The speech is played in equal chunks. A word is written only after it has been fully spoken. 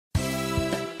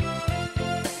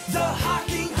The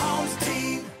Hocking Homes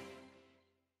team.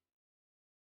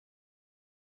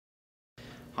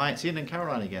 Hi, it's Ian and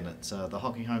Caroline again at the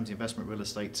Hocking Homes Investment Real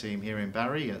Estate team here in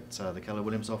Barry at the Keller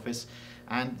Williams office.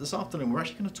 And this afternoon we're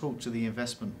actually going to talk to the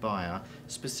investment buyer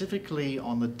specifically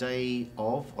on the day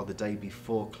of or the day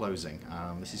before closing.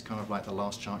 This is kind of like the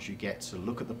last chance you get to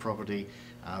look at the property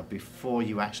before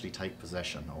you actually take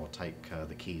possession or take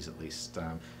the keys at least.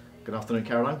 Good afternoon,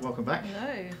 Caroline. Welcome back.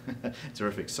 Hello.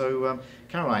 Terrific. So,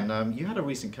 Caroline, you had a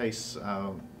recent case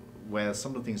where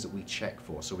some of the things that we check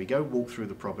for. So we go walk through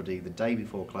the property the day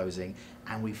before closing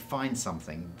and we find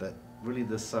something that really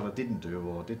the seller didn't do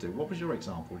or did do. What was your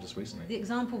example just recently? The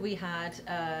example we had,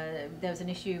 there was an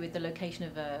issue with the location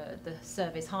of the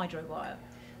service hydro wire.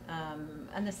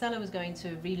 And the seller was going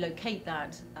to relocate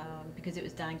that because it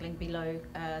was dangling below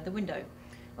the window.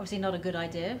 Obviously not a good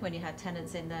idea when you had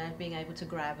tenants in there being able to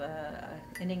grab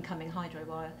an incoming hydro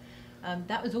wire.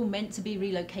 That was all meant to be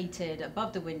relocated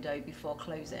above the window before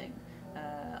closing.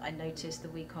 I noticed the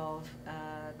week of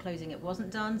closing it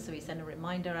wasn't done, so we sent a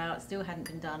reminder out. Still hadn't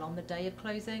been done on the day of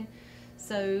closing.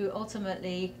 So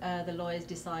ultimately, the lawyers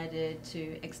decided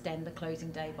to extend the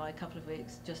closing day by a couple of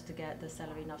weeks just to get the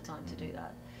seller enough time to do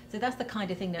that. So that's the kind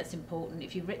of thing that's important.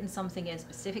 If you've written something in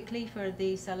specifically for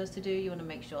the sellers to do, you want to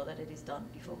make sure that it is done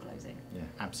before closing. Yeah,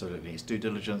 absolutely. It's due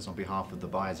diligence on behalf of the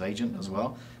buyer's agent as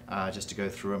well, just to go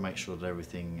through and make sure that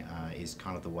everything is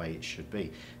kind of the way it should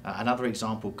be. Another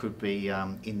example could be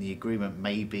in the agreement,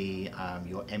 maybe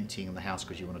you're emptying the house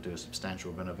because you want to do a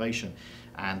substantial renovation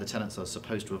and the tenants are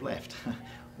supposed to have left.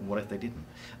 What if they didn't?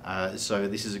 So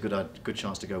this is a good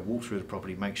chance to go walk through the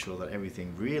property, make sure that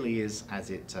everything really is as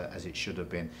it should have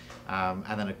been.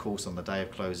 And then of course on the day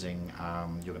of closing,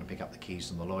 you're going to pick up the keys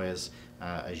from the lawyers.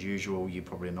 As usual, you're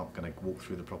probably not going to walk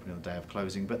through the property on the day of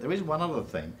closing, but there is one other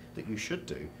thing that you should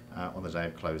do on the day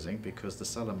of closing because the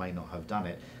seller may not have done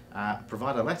it.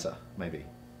 Provide a letter, maybe.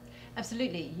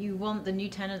 Absolutely. You want the new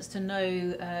tenants to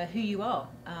know who you are,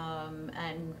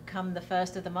 and come the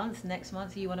first of the month, next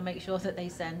month, you want to make sure that they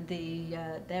send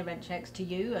their rent checks to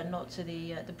you and not to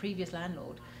the previous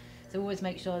landlord. So always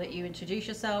make sure that you introduce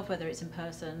yourself, whether it's in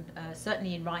person,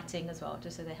 certainly in writing as well,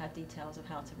 just so they have details of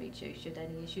how to reach you should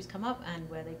any issues come up and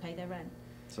where they pay their rent.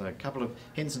 So a couple of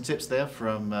hints and tips there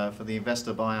from for the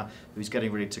investor buyer who's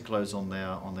getting ready to close on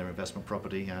their investment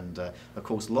property, and of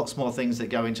course lots more things that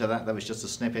go into that. That was just a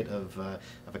snippet of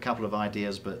a couple of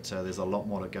ideas, but there's a lot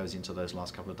more that goes into those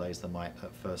last couple of days than might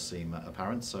at first seem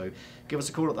apparent. So give us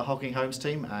a call at the Hocking Homes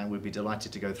team, and we'd be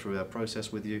delighted to go through a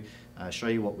process with you, show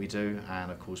you what we do,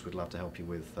 and of course we'd love to help you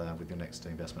with your next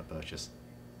investment purchase.